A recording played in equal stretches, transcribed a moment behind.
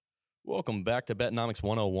Welcome back to Betnomics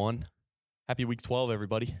 101. Happy week 12,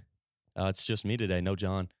 everybody. It's just me today. No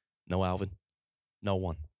John, no Alvin, no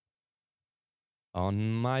one.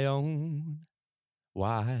 On my own.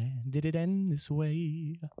 Why did it end this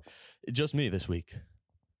way? Just me this week.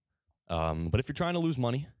 But if you're trying to lose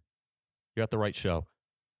money, you're at the right show.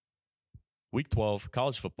 Week 12,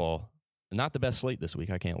 college football. Not the best slate this week,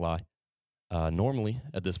 I can't lie. Normally,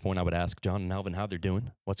 at this point, I would ask John and Alvin how they're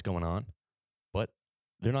doing, what's going on. But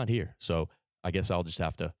they're not here, so I guess I'll just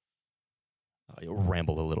have to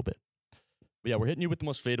ramble a little bit. But yeah, we're hitting you with the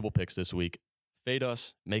most fadeable picks this week. Fade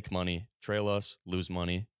us, make money. Trail us, lose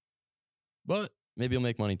money. But maybe you'll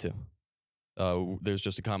make money too. There's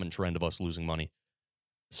just a common trend of us losing money.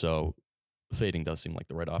 So fading does seem like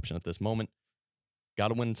the right option at this moment.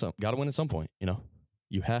 Gotta win at some point, you know.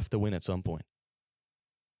 You have to win at some point.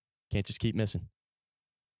 Can't just keep missing.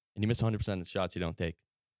 And you miss 100% of the shots you don't take.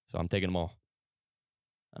 So I'm taking them all.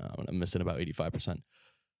 I'm missing about 85%.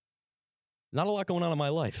 Not a lot going on in my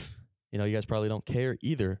life. You know, you guys probably don't care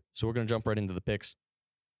either. So we're going to jump right into the picks.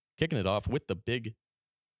 Kicking it off with the big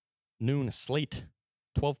noon slate,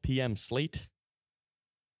 12 p.m. slate.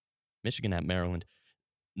 Michigan at Maryland.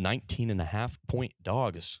 19.5-point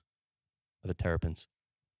dogs are the Terrapins.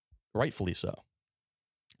 Rightfully so.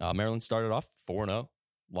 Maryland started off 4-0.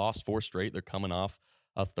 Lost 4 straight. They're coming off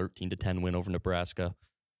a 13-10 win over Nebraska.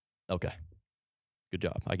 Okay. Good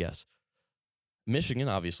job, I guess. Michigan,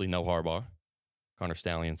 obviously, no Harbaugh. Connor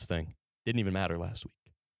Stallions thing. Didn't even matter last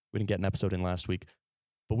week. We didn't get an episode in last week,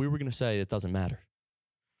 but we were going to say it doesn't matter.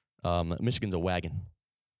 Michigan's a wagon.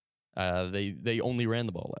 They only ran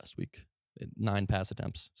the ball last week. 7 pass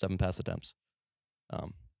attempts.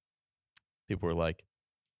 People were like,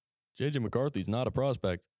 J.J. McCarthy's not a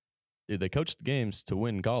prospect. Dude, they coach the games to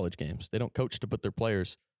win college games. They don't coach to put their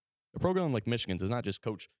players. A program like Michigan does not just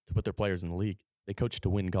coach to put their players in the league. They coach to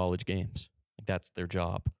win college games. Like, that's their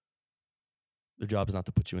job. Their job is not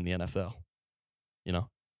to put you in the NFL. You know?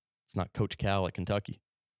 It's not Coach Cal at Kentucky.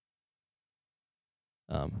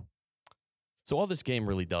 So all this game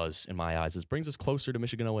really does, in my eyes, is brings us closer to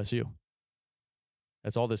Michigan OSU.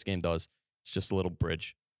 That's all this game does. It's just a little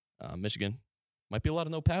bridge. Michigan might be a lot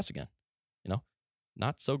of no pass again. You know?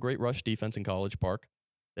 Not so great rush defense in College Park.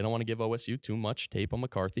 They don't want to give OSU too much tape on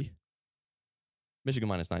McCarthy. Michigan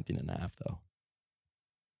minus 19.5, though.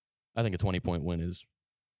 I think a 20-point win is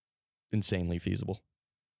insanely feasible,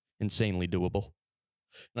 insanely doable.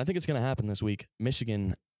 And I think it's going to happen this week.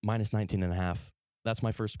 Michigan minus 19.5. That's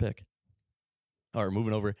my first pick. All right,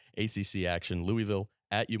 moving over, ACC action. Louisville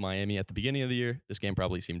at Miami. At the beginning of the year, this game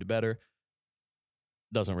probably seemed better.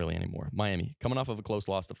 Doesn't really anymore. Miami, coming off of a close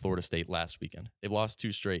loss to Florida State last weekend. They've lost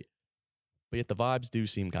 2 straight. But yet the vibes do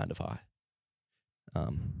seem kind of high.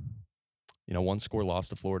 1-score loss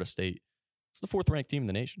to Florida State. It's the 4th-ranked team in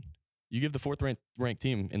the nation. You give the 4th-ranked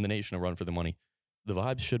team in the nation a run for the money, the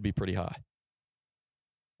vibes should be pretty high.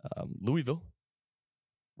 Louisville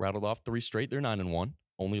rattled off 3 straight. They're 9-1.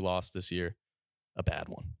 Only lost this year. A bad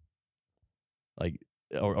one. Like,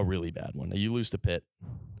 a really bad one. You lose to Pitt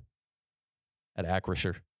at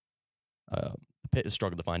Acrisure. Pitt has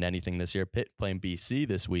struggled to find anything this year. Pitt playing BC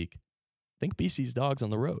this week. I think BC's dogs on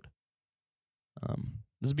the road.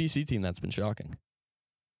 This is a BC team that's been shocking.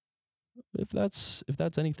 If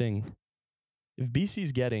that's anything, if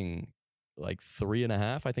BC's getting like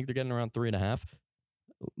 3.5, I think they're getting around 3.5.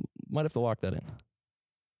 Might have to lock that in.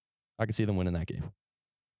 I can see them winning that game.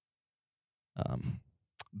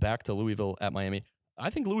 Back to Louisville at Miami.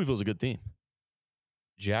 I think Louisville's a good team.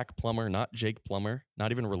 Jack Plummer, not Jake Plummer,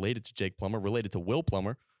 not even related to Jake Plummer, related to Will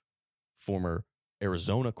Plummer, former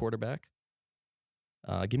Arizona quarterback.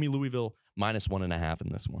 Give me Louisville minus 1.5 in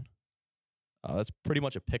this one. That's pretty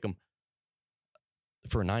much a pick 'em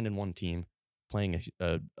for a 9-1 team playing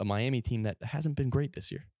a Miami team that hasn't been great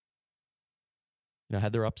this year. You know,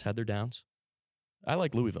 had their ups, had their downs. I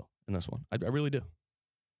like Louisville in this one. I really do.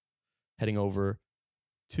 Heading over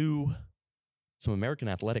to some American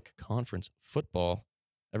Athletic Conference football.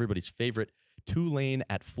 Everybody's favorite. Tulane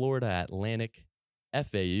at Florida Atlantic.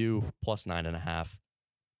 FAU plus 9.5.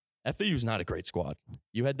 FAU's not a great squad.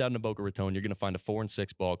 You head down to Boca Raton, you're going to find a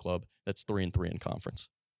 4-6 ball club that's 3-3 in conference.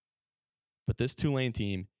 But this Tulane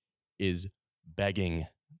team is begging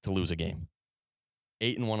to lose a game.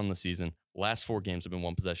 8-1 on the season. Last 4 games have been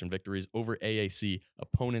 1-possession victories over AAC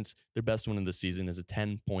opponents. Their best win of the season is a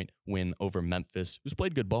 10-point win over Memphis, who's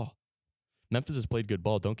played good ball. Memphis has played good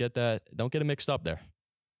ball. Don't get it mixed up there.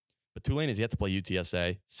 But Tulane has yet to play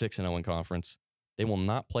UTSA, 6-0 in conference. They will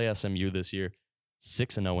not play SMU this year,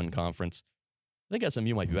 6-0 in conference. I think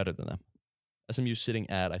SMU might be better than them. SMU sitting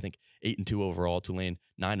at, I think, 8-2 overall. Tulane,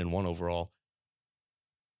 9-1 overall.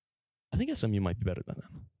 think SMU might be better than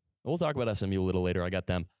them. We'll talk about SMU a little later. I got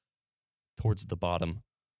them towards the bottom.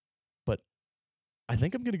 But I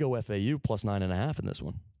think I'm going to go FAU plus 9.5 in this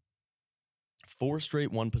one. 4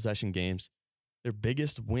 straight one-possession games. Their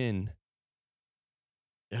biggest win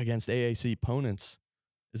against AAC opponents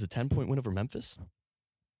is a 10-point win over Memphis.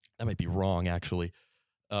 That might be wrong, actually.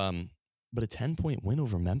 But a 10-point win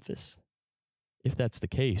over Memphis? If that's the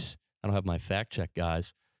case, I don't have my fact check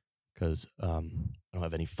guys because I don't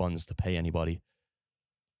have any funds to pay anybody.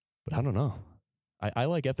 But I don't know. I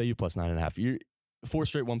like FAU plus 9.5. You're 4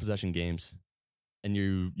 straight one-possession games, and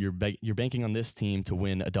you're banking on this team to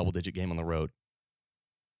win a double-digit game on the road.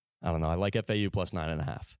 I don't know. I like FAU plus 9.5. All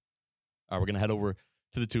right, we're going to head over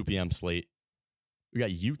to the 2 p.m. slate. We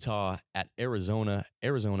got Utah at Arizona.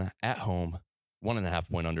 Arizona at home,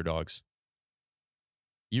 1.5-point underdogs.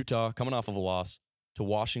 Utah coming off of a loss to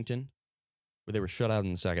Washington, where they were shut out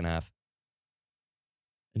in the second half,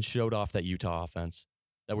 and showed off that Utah offense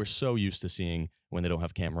that we're so used to seeing when they don't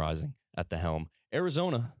have Cam Rising at the helm.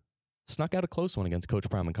 Arizona snuck out a close one against Coach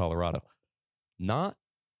Prime in Colorado. Not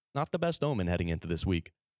the best omen heading into this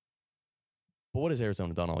week. But what has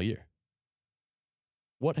Arizona done all year?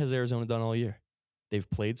 What has Arizona done all year? They've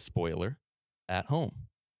played spoiler at home.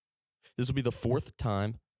 This will be the 4th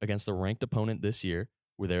time against a ranked opponent this year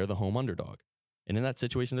where they're the home underdog. And in that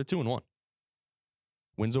situation, they're 2-1.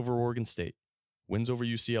 Wins over Oregon State. Wins over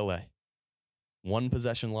UCLA. 1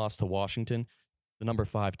 possession loss to Washington, the number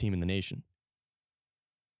 5 team in the nation.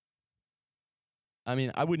 I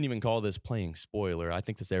mean, I wouldn't even call this playing spoiler. I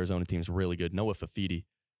think this Arizona team is really good. Noah Fafiti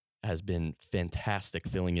has been fantastic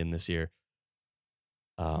filling in this year.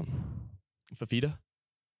 Fafita?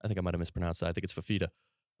 I think I might have mispronounced that. I think it's Fafita.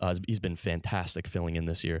 He's been fantastic filling in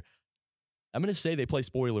this year. I'm going to say they play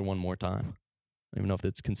spoiler one more time. I don't even know if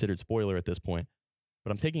it's considered spoiler at this point.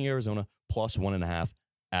 But I'm taking Arizona plus 1.5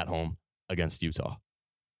 at home against Utah.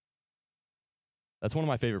 That's one of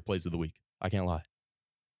my favorite plays of the week. I can't lie.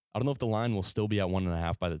 I don't know if the line will still be at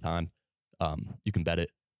 1.5 by the time you can bet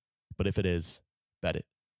it. But if it is, bet it.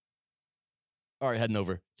 All right, heading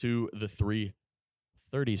over to the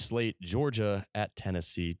 3:30 slate. Georgia at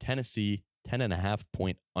Tennessee. Tennessee,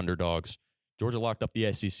 10.5-point underdogs. Georgia locked up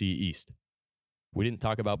the SEC East. We didn't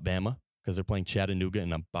talk about Bama because they're playing Chattanooga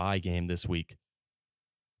in a bye game this week.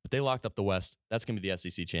 But they locked up the West. That's going to be the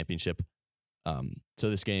SEC championship. So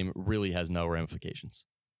this game really has no ramifications.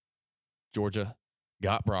 Georgia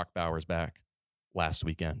got Brock Bowers back last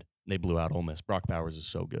weekend. They blew out Ole Miss. Brock Bowers is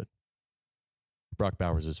so good. Brock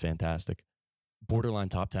Bowers is fantastic. Borderline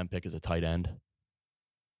top 10 pick as a tight end.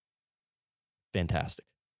 Fantastic.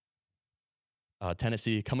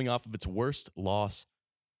 Tennessee coming off of its worst loss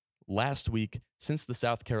last week since the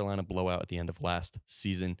South Carolina blowout at the end of last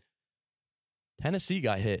season. Tennessee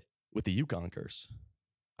got hit with the UConn curse.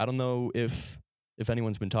 I don't know if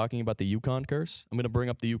anyone's been talking about the UConn curse. I'm going to bring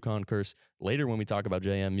up the UConn curse later when we talk about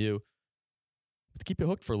JMU. But to keep you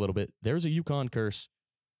hooked for a little bit, there's a UConn curse.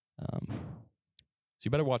 So you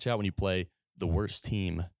better watch out when you play the worst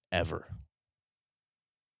team ever.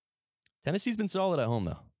 Tennessee's been solid at home,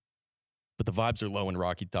 though. But the vibes are low in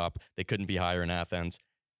Rocky Top. They couldn't be higher in Athens.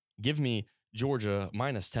 Give me Georgia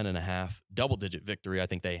minus 10.5. Double-digit victory. I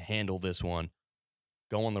think they handle this one.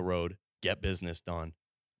 Go on the road. Get business done.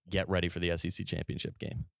 Get ready for the SEC championship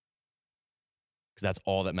game. Because that's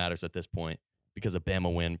all that matters at this point. Because a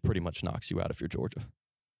Bama win pretty much knocks you out if you're Georgia.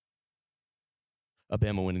 A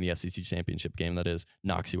Bama win in the SEC championship game, that is,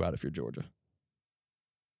 knocks you out if you're Georgia.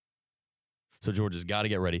 So Georgia's got to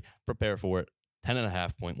get ready. Prepare for it.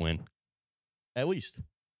 10.5-point win. At least.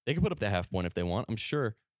 They can put up the half point if they want. I'm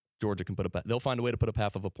sure Georgia can put up. They'll find a way to put up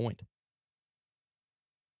half of a point.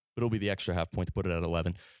 But it'll be the extra half point to put it at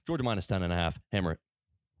 11. Georgia minus 10.5. Hammer it.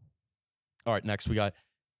 All right, next we got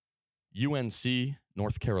UNC,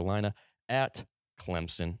 North Carolina, at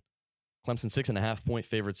Clemson. Clemson 6.5-point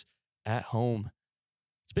favorites at home.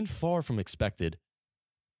 It's been far from expected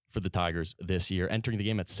for the Tigers this year, entering the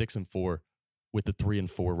game at 6-4 with the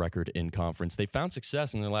 3-4 record in conference. They found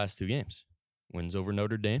success in their last 2 games. Wins over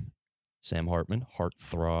Notre Dame, Sam Hartman,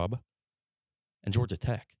 heartthrob, and Georgia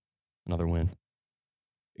Tech, another win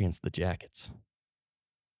against the Jackets.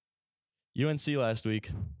 UNC last week,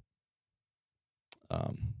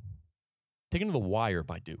 taken to the wire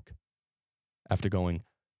by Duke after going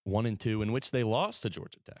 1-2, in which they lost to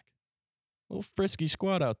Georgia Tech. A little frisky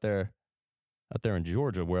squad out there in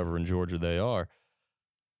Georgia, wherever in Georgia they are.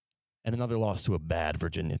 And another loss to a bad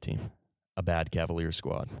Virginia team, a bad Cavalier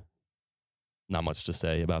squad. Not much to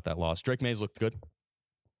say about that loss. Drake Mays looked good.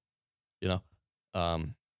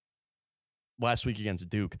 Last week against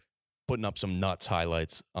Duke, putting up some nuts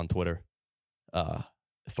highlights on Twitter.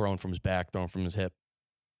 throwing from his back, throwing from his hip,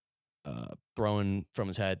 throwing from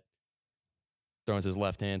his head, throwing with his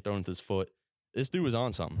left hand, throwing with his foot. This dude was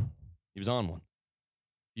on something. He was on one.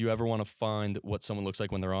 You ever want to find what someone looks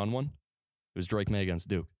like when they're on one? It was Drake May against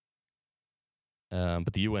Duke.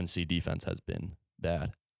 But the UNC defense has been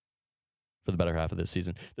bad for the better half of this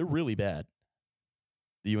season. They're really bad,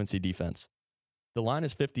 the UNC defense. The line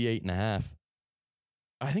is 58.5.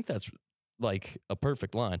 I think that's like a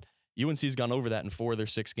perfect line. UNC's gone over that in 4 of their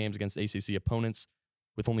 6 games against ACC opponents,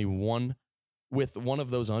 with only one of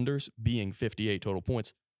those unders being 58 total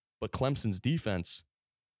points. But Clemson's defense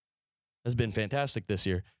has been fantastic this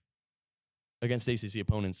year against ACC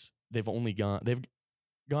opponents. They've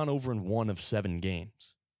gone over in 1 of 7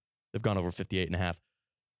 games. They've gone over 58.5.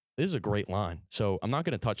 This is a great line. So I'm not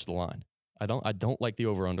going to touch the line. I don't like the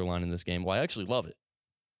over-under line in this game. Well, I actually love it.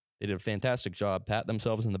 They did a fantastic job, pat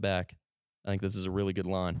themselves in the back. I think this is a really good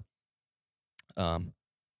line. But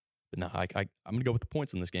no, I'm going to go with the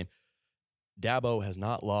points in this game. Dabo has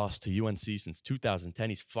not lost to UNC since 2010.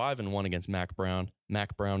 He's 5-1 against Mac Brown.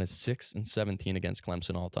 Mac Brown is 6-17 against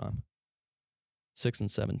Clemson all time.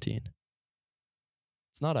 6-17.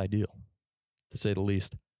 It's not ideal, to say the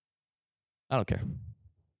least. I don't care.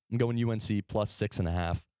 I'm going UNC plus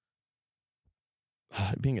 6.5.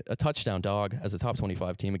 Being a touchdown dog as a top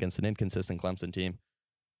 25 team against an inconsistent Clemson team.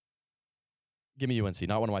 Give me UNC.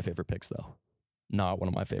 Not one of my favorite picks, though. Not one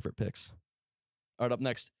of my favorite picks. All right, up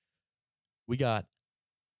next, we got,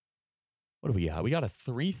 what do we got? We got a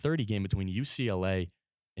 3:30 game between UCLA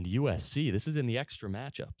and USC. This is in the extra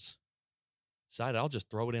matchups. Decided I'll just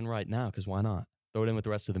throw it in right now, because why not? Throw it in with the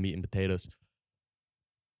rest of the meat and potatoes.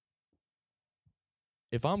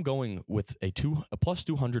 If I'm going with a plus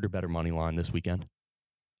 200 or better money line this weekend,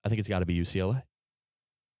 I think it's got to be UCLA.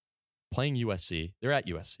 Playing USC. They're at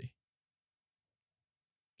USC.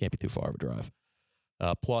 Can't be too far of a drive.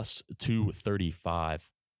 Plus 235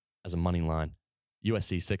 as a money line.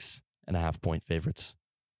 USC 6.5 point favorites.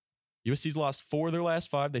 USC's lost 4 of their last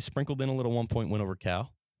 5. They sprinkled in a little 1-point win over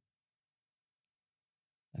Cal.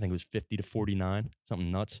 I think it was 50-49,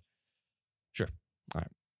 something nuts. Sure. All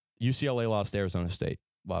right. UCLA lost to Arizona State.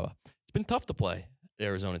 Blah, blah. It's been tough to play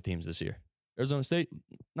Arizona teams this year. Arizona State,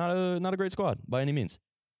 not a great squad by any means.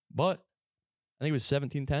 But I think it was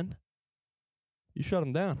 17-10. You shut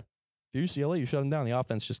them down. For UCLA, you shut them down. The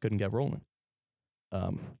offense just couldn't get rolling.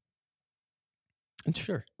 And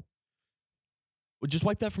sure. Well, just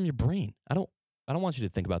wipe that from your brain. I don't want you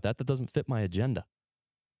to think about that. That doesn't fit my agenda.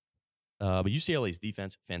 But UCLA's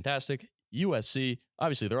defense, fantastic. USC,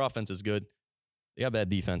 obviously their offense is good. They got bad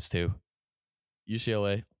defense too.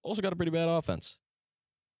 UCLA also got a pretty bad offense.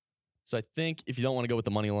 So I think if you don't want to go with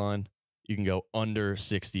the money line, you can go under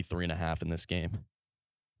 63.5 in this game.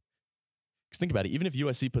 Because think about it, even if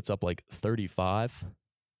USC puts up like 35,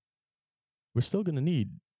 we're still going to need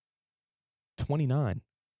 29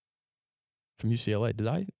 from UCLA. Did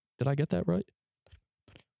I get that right?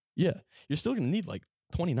 Yeah, you're still going to need like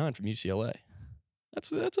 29 from UCLA.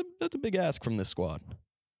 That's a big ask from this squad.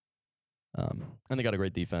 And they got a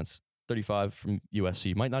great defense. 35 from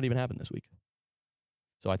USC might not even happen this week.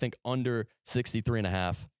 So I think under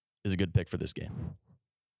 63.5 is a good pick for this game.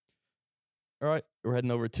 All right, we're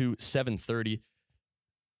heading over to 7:30.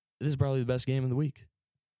 This is probably the best game of the week.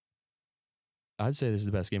 I'd say this is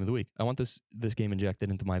the best game of the week. I want this game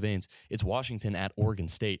injected into my veins. It's Washington at Oregon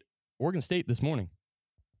State. Oregon State this morning,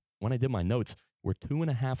 when I did my notes, were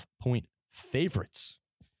 2.5 point favorites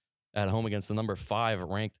at home against the number 5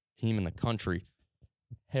 ranked team in the country.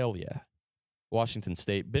 Hell yeah. Washington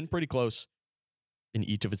State, been pretty close in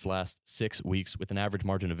each of its last 6 weeks with an average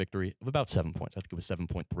margin of victory of about 7 points. I think it was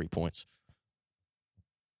 7.3 points.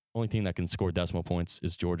 Only team that can score decimal points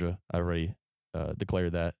is Georgia. I already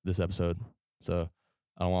declared that this episode. So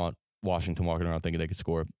I don't want Washington walking around thinking they could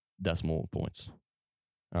score decimal points.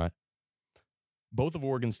 All right. Both of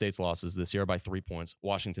Oregon State's losses this year are by 3 points.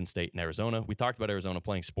 Washington State and Arizona. We talked about Arizona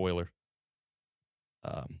playing spoiler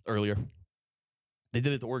earlier. They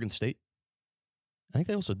did it to Oregon State. I think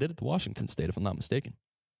they also did it to Washington State, if I'm not mistaken.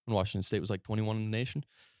 When Washington State was like 21 in the nation.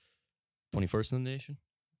 21st in the nation.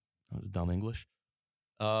 That was dumb English.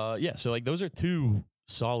 Yeah, so like those are two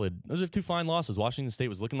fine losses. Washington State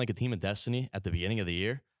was looking like a team of destiny at the beginning of the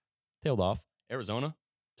year. Tailed off. Arizona,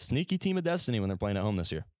 sneaky team of destiny when they're playing at home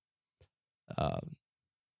this year.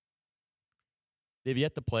 They've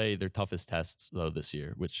yet to play their toughest tests, though, this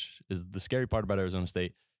year, which is the scary part about Arizona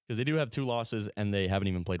State, because they do have 2 losses, and they haven't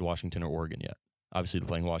even played Washington or Oregon yet. Obviously, they're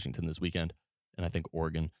playing Washington this weekend, and I think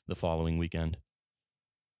Oregon the following weekend.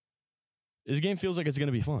 This game feels like it's going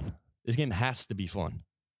to be fun. This game has to be fun.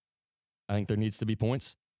 I think there needs to be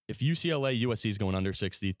points. If UCLA USC is going under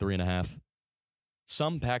 63.5,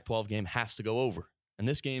 some Pac-12 game has to go over. And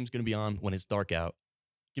this game's going to be on when it's dark out.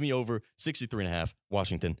 Give me over 63.5,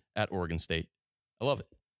 Washington at Oregon State. I love it.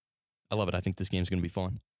 I love it. I think this game's going to be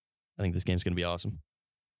fun. I think this game's going to be awesome.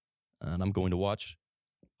 And I'm going to watch,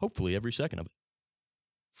 hopefully, every second of it.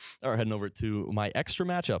 All right, heading over to my extra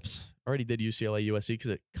matchups. Already did UCLA USC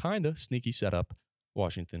because it kind of sneaky set up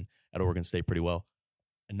Washington at Oregon State pretty well.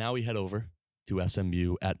 And now we head over to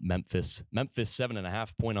SMU at Memphis. Memphis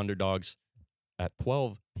 7.5 point underdogs at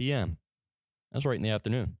 12 p.m. That's right in the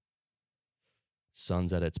afternoon.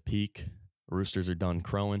 Sun's at its peak. Roosters are done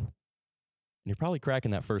crowing. And you're probably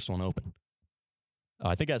cracking that first one open.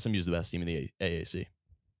 I think SMU's the best team in the AAC.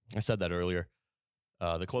 I said that earlier.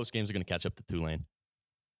 The close games are going to catch up to Tulane.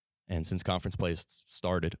 And since conference play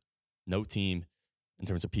started, no team in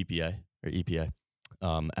terms of PPA or EPA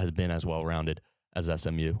has been as well-rounded as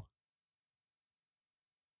SMU.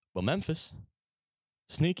 But Memphis,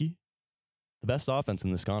 sneaky, the best offense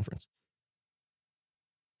in this conference.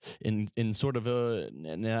 In sort of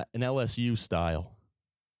an LSU style.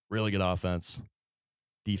 Really good offense.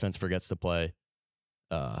 Defense forgets to play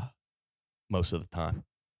most of the time.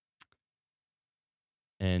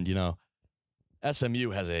 And, SMU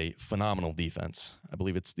has a phenomenal defense. I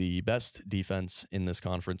believe it's the best defense in this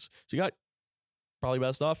conference. So you got probably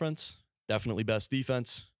best offense, definitely best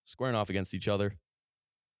defense, squaring off against each other.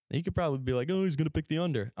 And you could probably be like, oh, he's going to pick the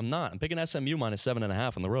under. I'm not. I'm picking SMU minus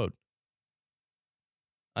 7.5 on the road.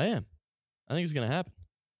 I am. I think it's going to happen.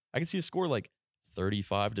 I can see a score like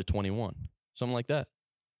 35-21, something like that.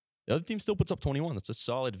 The other team still puts up 21. That's a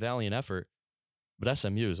solid, valiant effort. But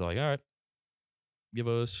SMU is like, all right,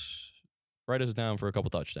 write us down for a couple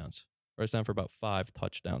touchdowns. Write us down for about 5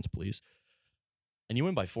 touchdowns, please. And you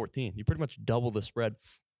win by 14. You pretty much double the spread.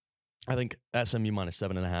 I think SMU minus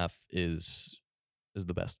 7.5 is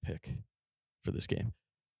the best pick for this game.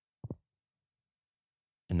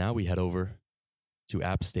 And now we head over to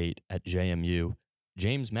App State at JMU.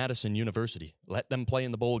 James Madison University. Let them play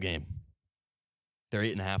in the bowl game. They're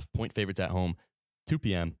 8.5 point favorites at home, 2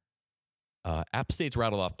 p.m. App State's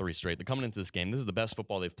rattled off 3 straight. They're coming into this game. This is the best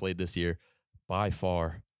football they've played this year by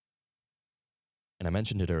far. And I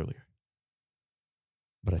mentioned it earlier.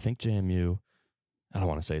 But I think JMU, I don't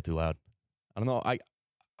want to say it too loud. I don't know. I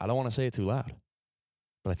don't want to say it too loud.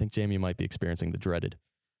 But I think JMU might be experiencing the dreaded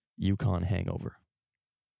UConn hangover.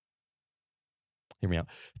 Hear me out.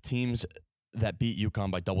 Teams that beat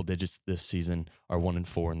UConn by double digits this season are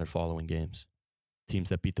 1-4 in their following games. Teams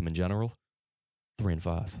that beat them in general,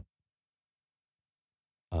 3-5.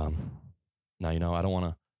 Now, I don't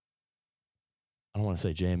want to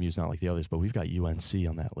say JMU's not like the others, but we've got UNC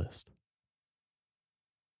on that list.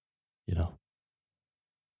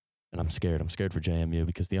 And I'm scared. I'm scared for JMU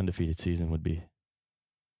because the undefeated season would be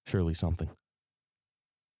surely something.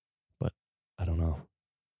 But I don't know.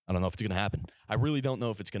 I don't know if it's going to happen. I really don't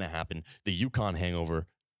know if it's going to happen. The UConn hangover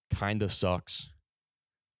kind of sucks.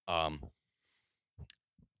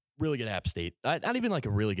 Really good App State. Not even like a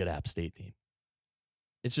really good App State team.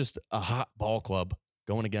 It's just a hot ball club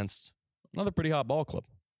going against another pretty hot ball club.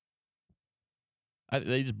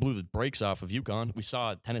 They just blew the brakes off of UConn. We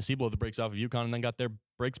saw Tennessee blow the brakes off of UConn and then got their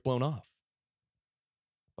brakes blown off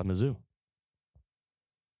by Mizzou.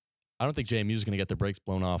 I don't think JMU is going to get their brakes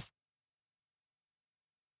blown off.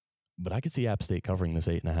 But I could see App State covering this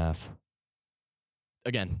 8.5.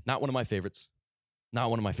 Again, not one of my favorites. Not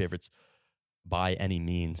one of my favorites by any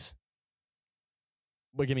means.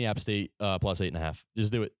 But give me App State plus 8.5.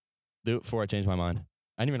 Just do it. Do it before I change my mind.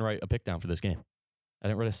 I didn't even write a pick down for this game. I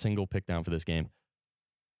didn't write a single pick down for this game.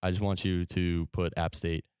 I just want you to put App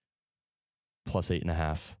State plus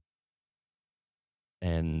 8.5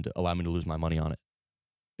 and allow me to lose my money on it.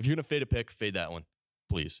 If you're going to fade a pick, fade that one,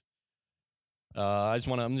 please. I'm just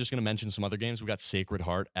going to mention some other games. We got Sacred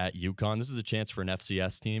Heart at UConn. This is a chance for an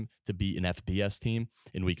FCS team to beat an FBS team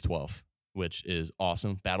in week 12, which is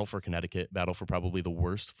awesome. Battle for Connecticut, battle for probably the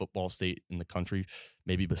worst football state in the country,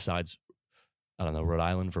 maybe besides, Rhode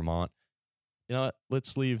Island, Vermont. You know what?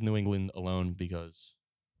 Let's leave New England alone because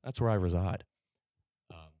that's where I reside.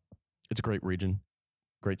 It's a great region,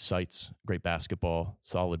 great sights, great basketball,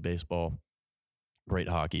 solid baseball, great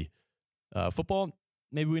hockey. Football,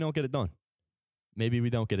 maybe we don't get it done. Maybe we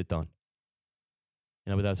don't get it done.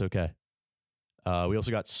 But that's okay. We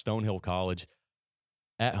also got Stonehill College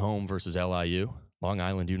at home versus LIU, Long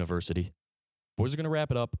Island University. Boys are going to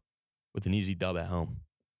wrap it up with an easy dub at home.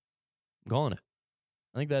 I'm calling it.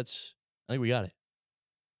 I think we got it.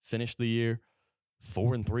 Finished the year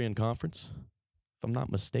 4-3 in conference, if I'm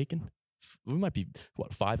not mistaken. We might be,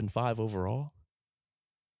 5-5 overall?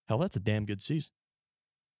 Hell, that's a damn good season.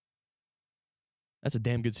 That's a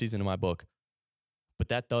damn good season in my book. But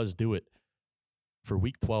that does do it for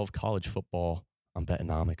Week 12 college football on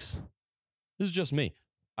Bettonomics. This is just me.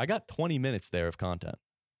 I got 20 minutes there of content.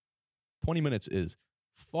 20 minutes is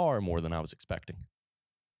far more than I was expecting.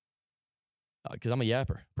 Because I'm a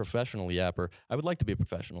yapper, professional yapper. I would like to be a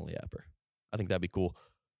professional yapper. I think that'd be cool.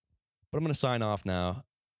 But I'm going to sign off now,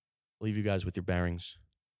 leave you guys with your bearings,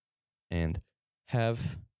 and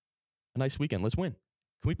have a nice weekend. Let's win.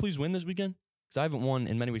 Can we please win this weekend? Because I haven't won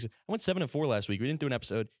in many weeks. I went 7-4 last week. We didn't do an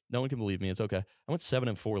episode. No one can believe me. It's okay. I went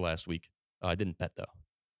 7-4 last week. I didn't bet, though.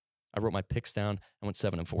 I wrote my picks down. I went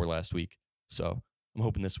 7-4 last week. So I'm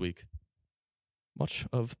hoping this week, much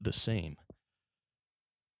of the same.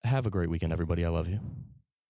 Have a great weekend, everybody. I love you.